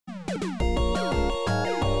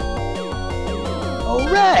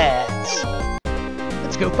Alright!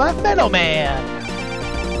 Let's go find Metal Man!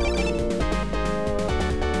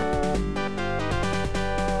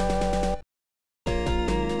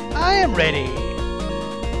 I am ready!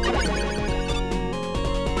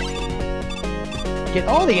 Get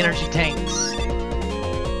all the energy tanks!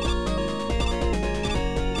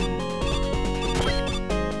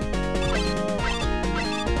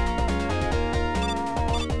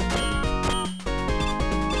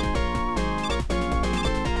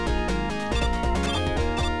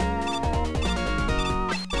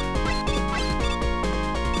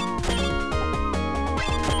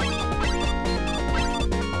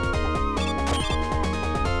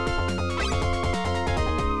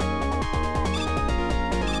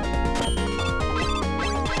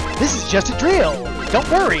 This is just a drill. Don't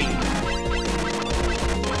worry.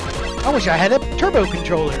 I wish I had a turbo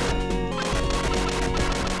controller.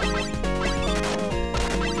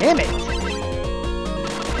 Damn it.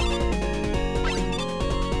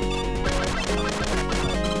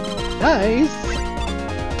 Nice.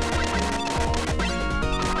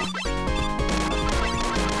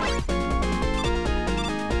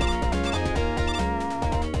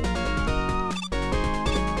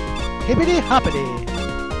 Hippity hoppity.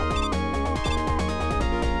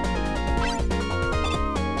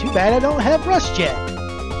 Too bad I don't have rust yet.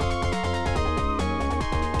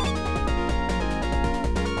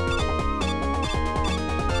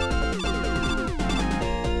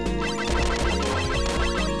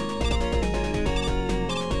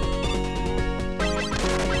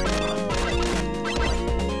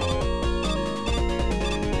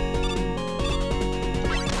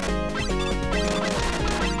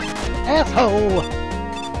 Asshole!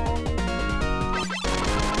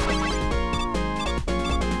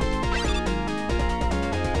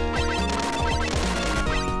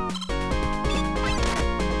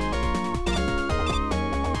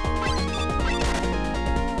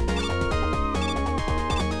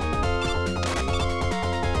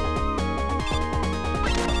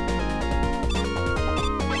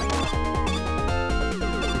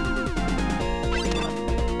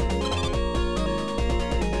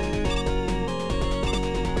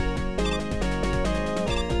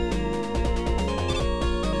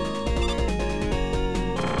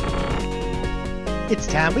 It's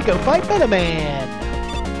time we go fight Metal Man!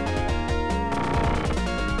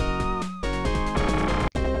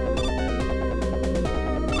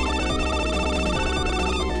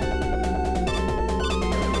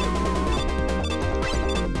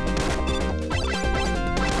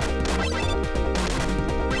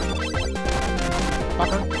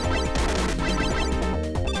 Fucker.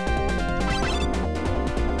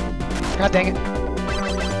 God dang it.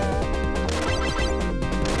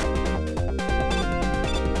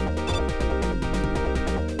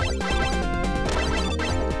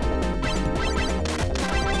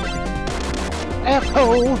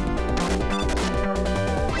 Asshole!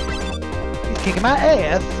 He's kicking my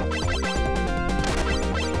ass!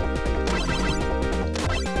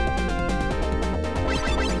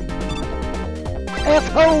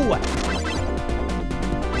 Asshole!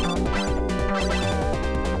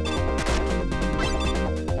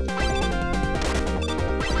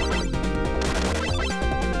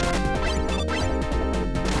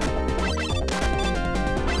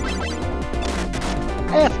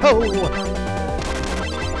 Asshole!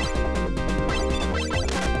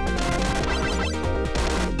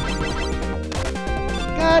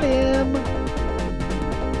 Got him!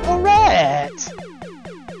 Alright!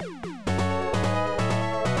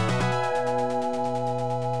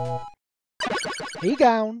 He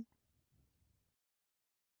gone.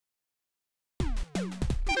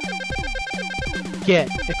 Get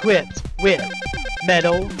equipped with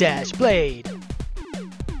Metal Dash Blade.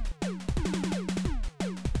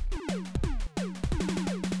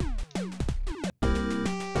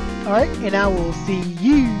 Alright, and I will see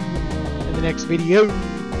you in the next video.